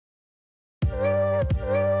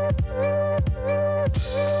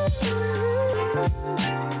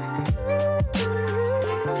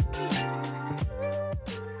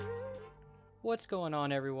going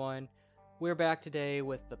on, everyone? We're back today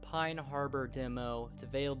with the Pine Harbor demo. It's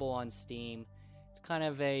available on Steam. It's kind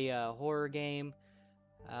of a horror game.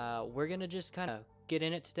 We're gonna just kind of get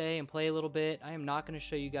in it today and play a little bit. I am not going to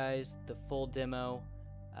show you guys the full demo,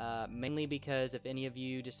 mainly because if any of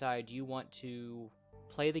you decide you want to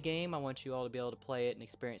play the game, I want you all to be able to play it and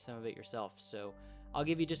experience some of it yourself. So I'll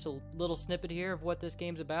give you just a little snippet here of what this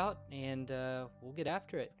game's about, and we'll get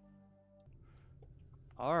after it.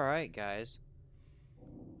 Alright, guys.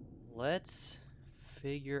 Let's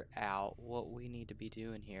figure out what we need to be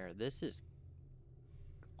doing here. This is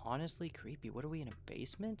honestly creepy. What are we in a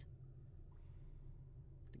basement?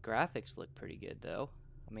 The graphics look pretty good, though.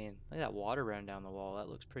 I mean, look at that water running down the wall. That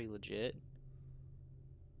looks pretty legit.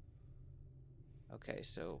 Okay,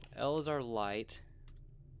 so L is our light.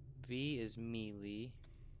 V is melee.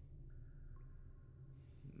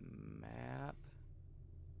 Map.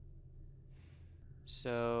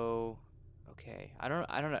 So, okay. I don't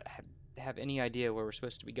have any idea where we're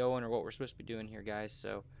supposed to be going or what we're supposed to be doing here, guys.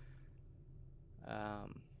 So,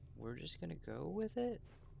 we're just gonna go with it.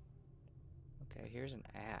 Okay, here's an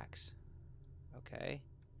axe. Okay.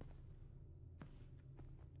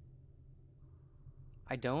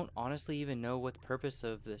 I don't honestly even know what the purpose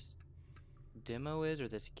of this demo is or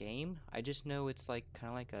this game. I just know it's like kind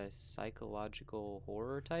of like a psychological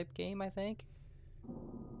horror type game, I think.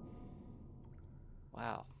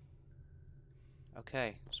 Wow.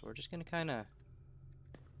 Okay, so we're just gonna kind of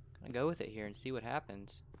go with it here and see what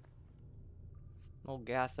happens. Old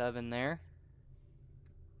gas oven there.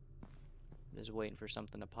 Just waiting for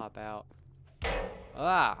something to pop out.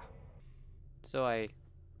 Ah! So I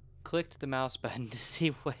clicked the mouse button to see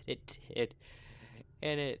what it did,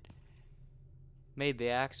 and it made the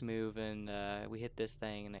axe move, and we hit this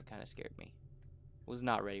thing, and it kind of scared me. Was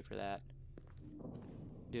not ready for that.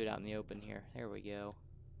 Do it out in the open here. There we go.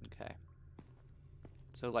 Okay.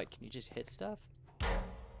 So, like, can you just hit stuff?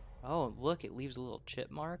 Oh, look, it leaves a little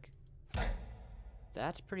chip mark.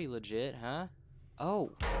 That's pretty legit, huh?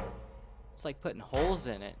 Oh! It's like putting holes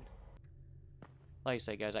in it. Like I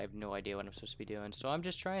said, guys, I have no idea what I'm supposed to be doing, so I'm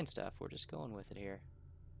just trying stuff. We're just going with it here.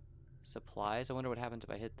 Supplies? I wonder what happens if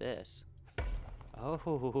I hit this.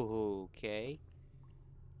 Oh, okay.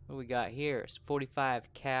 What do we got here? It's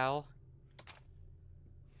 45 cal.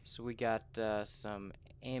 So we got some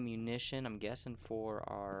ammunition, I'm guessing, for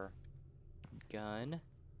our gun.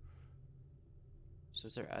 So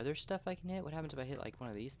is there other stuff I can hit? What happens if I hit like one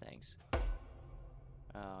of these things?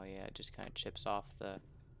 Oh yeah, it just kind of chips off the...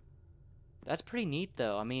 That's pretty neat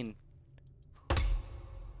though. I mean,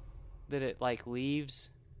 that it like leaves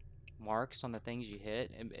marks on the things you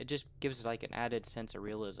hit. It just gives like an added sense of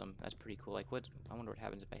realism. That's pretty cool. Like, I wonder what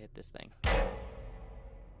happens if I hit this thing.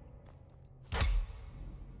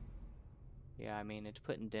 Yeah, I mean, it's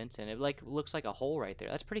putting dents in it. Like, looks like a hole right there.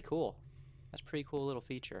 That's pretty cool. That's a pretty cool little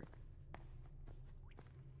feature.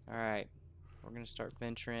 Alright. We're gonna start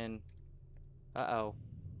venturing. Uh-oh.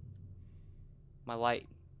 My light.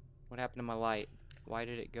 What happened to my light? Why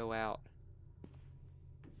did it go out?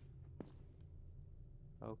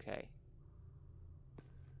 Okay.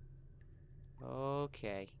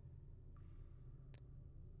 Okay.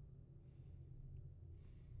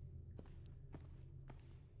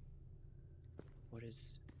 What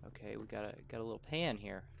is... Okay, we got a little pan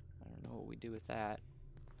here. I don't know what we do with that.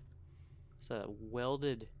 It's a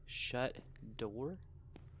welded shut door.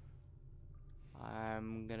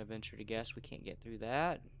 I'm gonna venture to guess we can't get through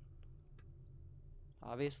that.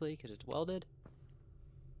 Obviously, because it's welded.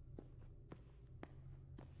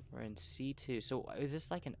 We're in C2. So is this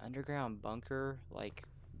like an underground bunker? Like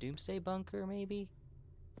Doomsday Bunker, maybe?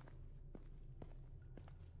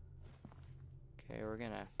 Okay, we're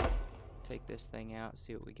gonna take this thing out,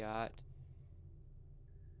 see what we got.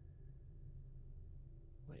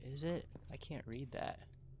 What is it? I can't read that.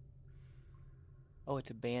 Oh, it's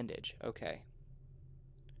a bandage. Okay.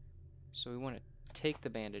 So we want to take the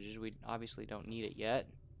bandages. We obviously don't need it yet.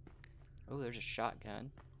 Oh, there's a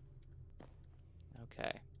shotgun.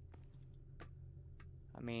 Okay.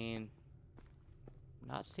 I mean,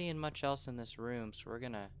 not seeing much else in this room, so we're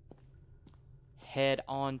gonna head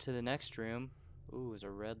on to the next room. Ooh, there's a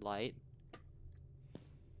red light.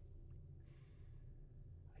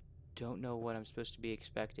 I don't know what I'm supposed to be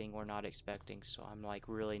expecting or not expecting, so I'm like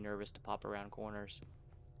really nervous to pop around corners.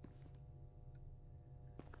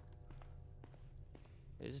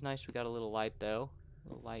 It is nice we got a little light though. A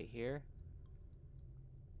little light here.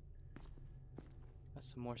 Got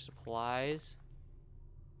some more supplies.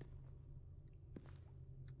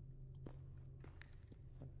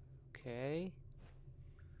 Okay.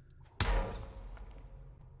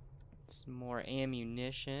 Some more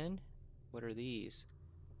ammunition. What are these?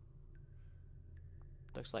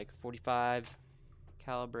 Looks like 45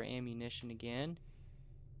 caliber ammunition again.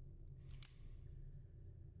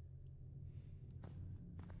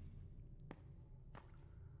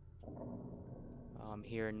 Oh, I'm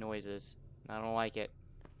hearing noises. I don't like it.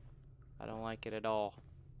 I don't like it at all.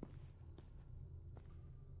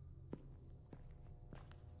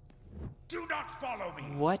 Do not follow me!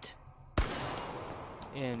 What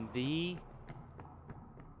in the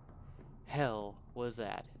hell was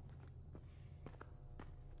that?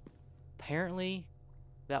 Apparently,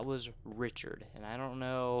 that was Richard, and I don't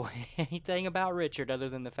know anything about Richard other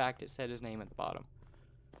than the fact it said his name at the bottom.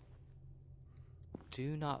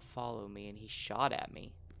 Do not follow me, and he shot at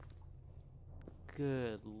me.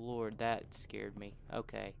 Good lord, that scared me.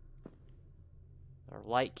 Okay. Our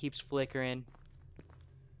light keeps flickering.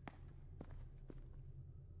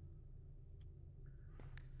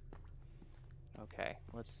 Okay,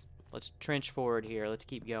 let's trench forward here. Let's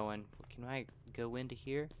keep going. Can I go into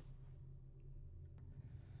here?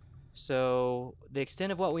 So, the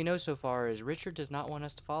extent of what we know so far is Richard does not want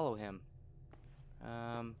us to follow him.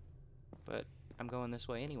 But I'm going this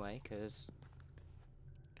way anyway, because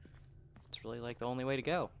it's really like the only way to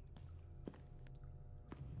go.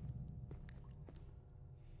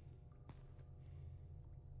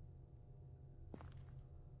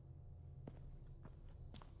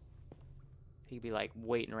 He could be like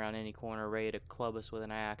waiting around any corner ready to club us with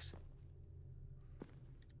an axe.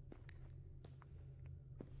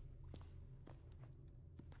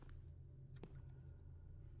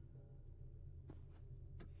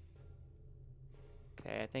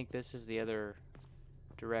 Okay, I think this is the other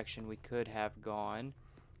direction we could have gone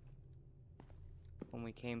when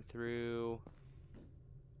we came through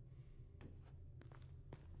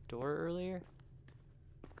door earlier.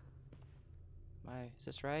 Is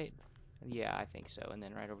this right? Yeah, I think so. And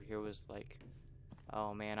then right over here was like,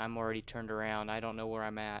 oh man, I'm already turned around. I don't know where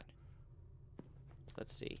I'm at.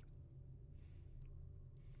 Let's see.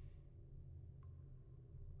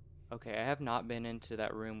 Okay, I have not been into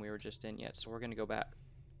that room we were just in yet, so we're gonna go back.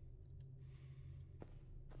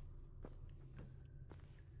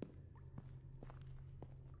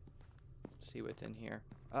 See what's in here.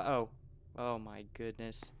 Uh-oh. Oh my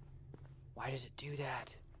goodness. Why does it do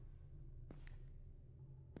that?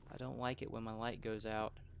 I don't like it when my light goes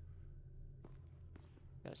out.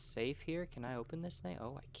 Got a safe here? Can I open this thing?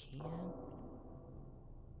 Oh, I can.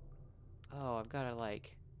 Oh, I've gotta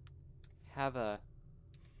like have a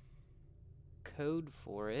code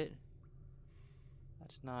for it.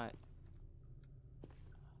 That's not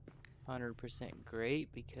 100%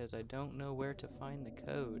 great because I don't know where to find the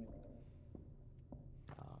code.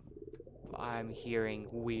 I'm hearing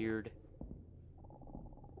weird.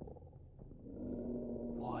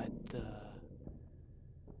 What the?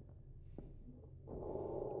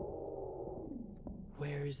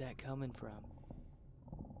 Where is that coming from?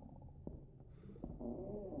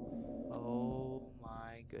 Oh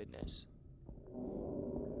my goodness.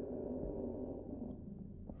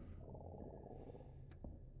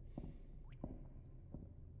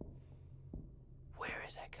 Where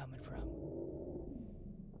is that coming from?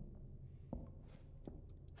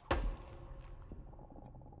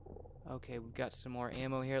 Okay, we've got some more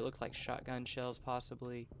ammo here. It looks like shotgun shells,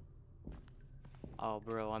 possibly. Oh,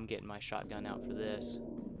 bro, I'm getting my shotgun out for this.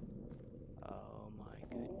 Oh, my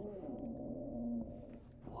goodness.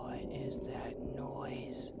 What is that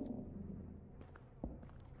noise?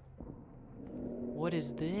 What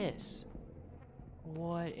is this?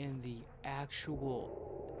 What in the actual...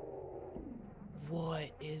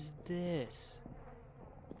 What is this?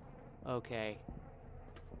 Okay.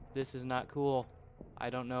 This is not cool. I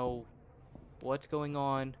don't know what's going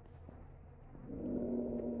on.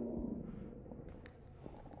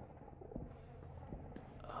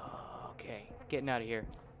 Okay, getting out of here.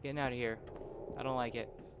 Getting out of here. I don't like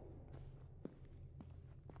it.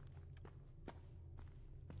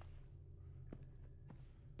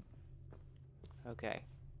 Okay.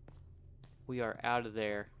 We are out of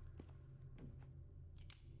there.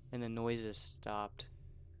 And the noises stopped.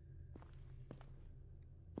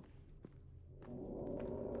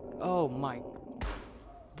 Oh my...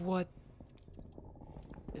 What?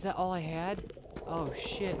 Is that all I had? Oh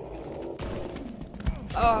shit.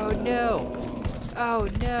 Oh no! Oh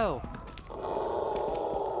no!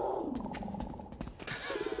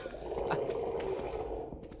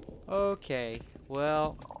 Okay,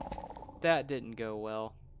 well, that didn't go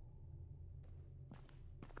well.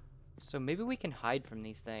 So maybe we can hide from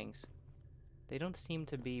these things. They don't seem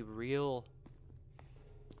to be real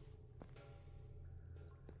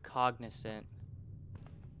cognizant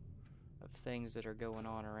of things that are going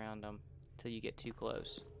on around them. till you get too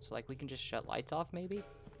close. So like we can just shut lights off maybe?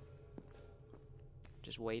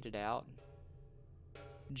 Just wait it out.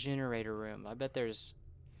 Generator room. I bet there's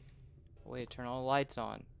a way to turn all the lights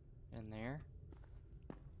on in there.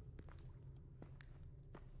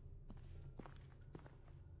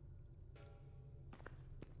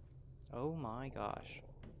 Oh my gosh.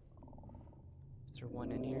 Is there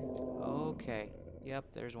one in here? Okay. Yep,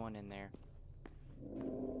 there's one in there.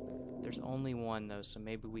 There's only one though, so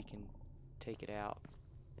maybe we can take it out.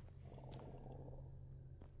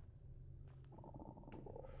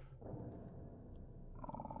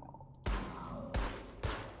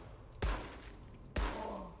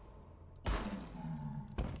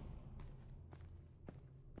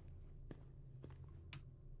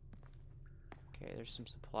 Okay, there's some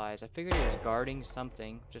supplies. I figured it was guarding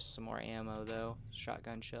something. Just some more ammo though.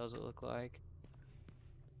 Shotgun shells it look like.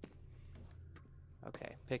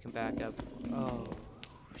 Okay, pick him back up. Oh,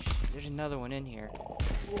 there's another one in here.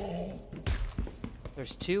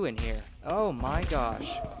 There's two in here. Oh my gosh.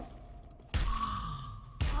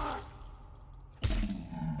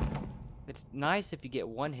 It's nice if you get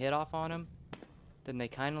one hit off on them, then they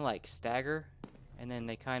kind of like stagger, and then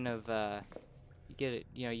they kind of, you get it,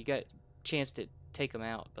 you know, you got a chance to take them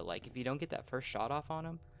out. But like if you don't get that first shot off on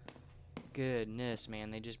them, goodness,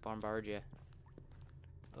 man, they just bombard you.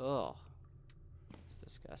 Ugh.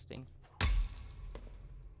 Disgusting. I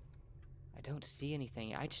don't see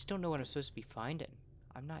anything. I just don't know what I'm supposed to be finding.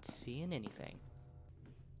 I'm not seeing anything.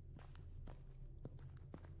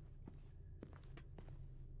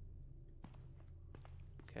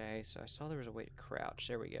 Okay, so I saw there was a way to crouch.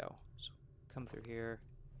 There we go. So come through here.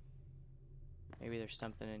 Maybe there's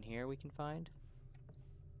something in here we can find.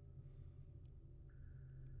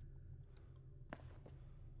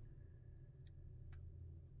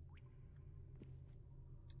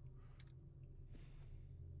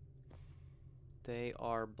 They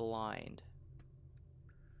are blind.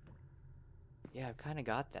 Yeah, I've kind of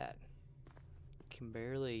got that. They can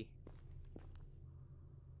barely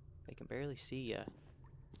see ya.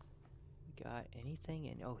 Got anything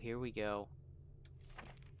in? Oh, here we go.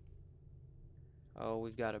 Oh,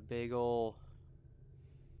 we've got a big ol'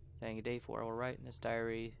 thing. Day 4. We'll write in this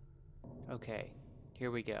diary. Okay,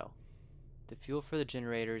 here we go. The fuel for the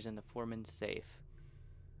generators in the foreman's safe.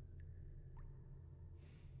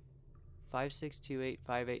 5628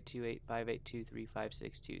 5828 5823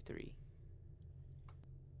 5623.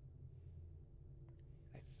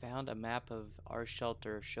 I found a map of our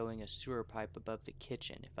shelter showing a sewer pipe above the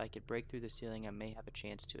kitchen. If I could break through the ceiling, I may have a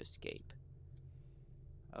chance to escape.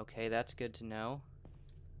 Okay, that's good to know.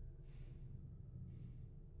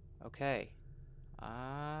 Okay.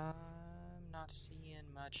 I'm not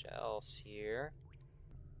seeing much else here.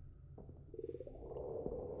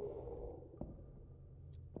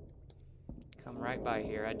 Come right by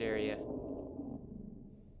here, I dare you.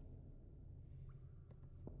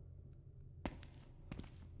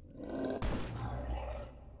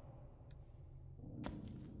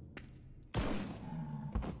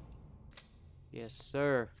 Yes,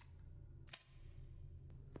 sir.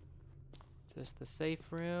 Is this the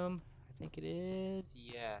safe room? I think it is.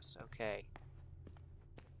 Yes, okay.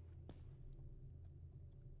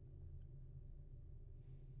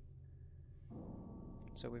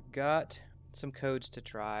 So we've got some codes to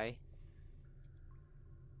try.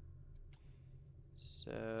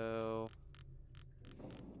 So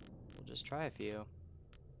we'll just try a few.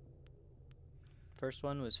 First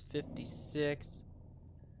one was 56.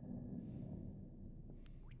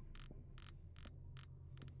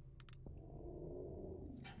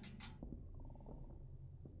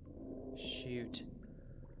 Shoot.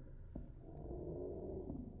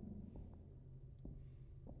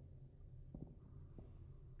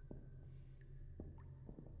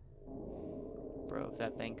 Bro, if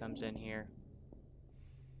that thing comes in here,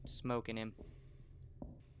 I'm smoking him.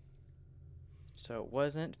 So it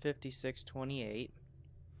wasn't 5628.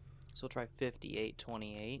 So we'll try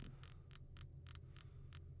 5828.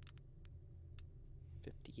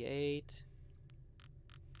 58.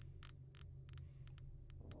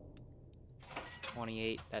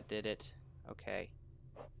 28, that did it. Okay.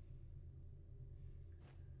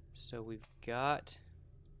 So we've got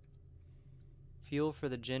fuel for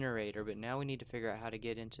the generator, but now we need to figure out how to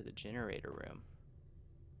get into the generator room.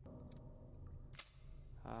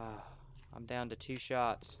 I'm down to 2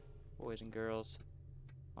 shots, boys and girls,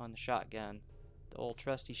 on the shotgun. The old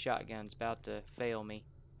trusty shotgun's about to fail me.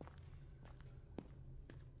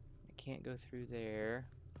 I can't go through there.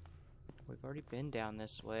 We've already been down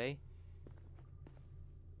this way.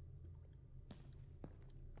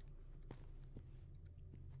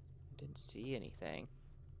 Didn't see anything.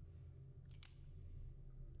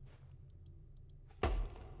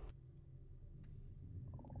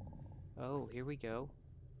 Oh, here we go.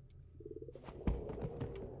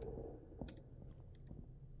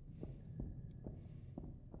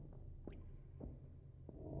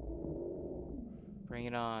 Bring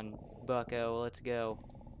it on, bucko. Let's go.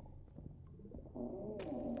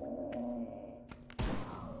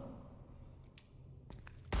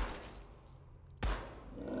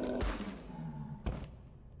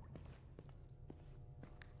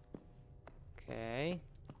 Okay.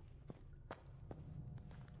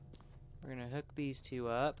 We're gonna hook these two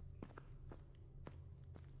up.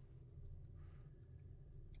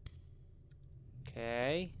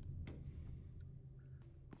 Okay.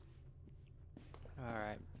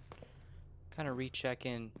 Alright. Kind of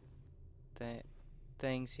rechecking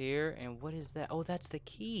things here. And what is that? Oh, that's the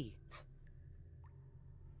key.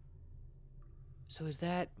 So is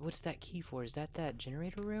that... What's that key for? Is that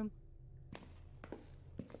generator room?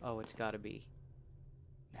 Oh, it's gotta be.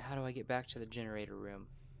 How do I get back to the generator room?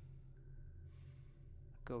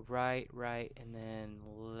 Go right, and then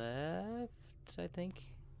left, I think.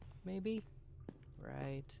 Maybe?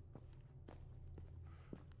 Right.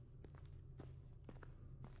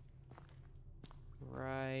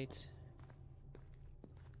 Right.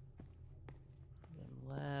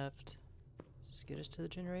 Then left. Does this get us to the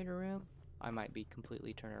generator room? I might be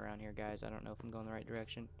completely turning around here, guys. I don't know if I'm going the right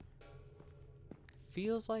direction.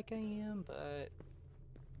 Feels like I am, but...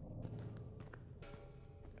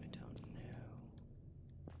 I don't know.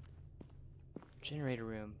 Generator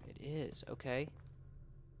room. It is. Okay.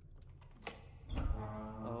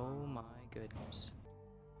 Oh my goodness.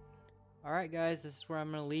 Alright guys, this is where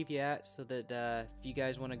I'm going to leave you at, so that if you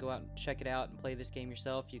guys want to go out and check it out and play this game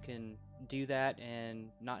yourself, you can do that and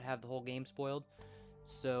not have the whole game spoiled.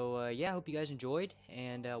 So yeah, I hope you guys enjoyed,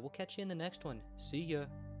 and we'll catch you in the next one. See ya!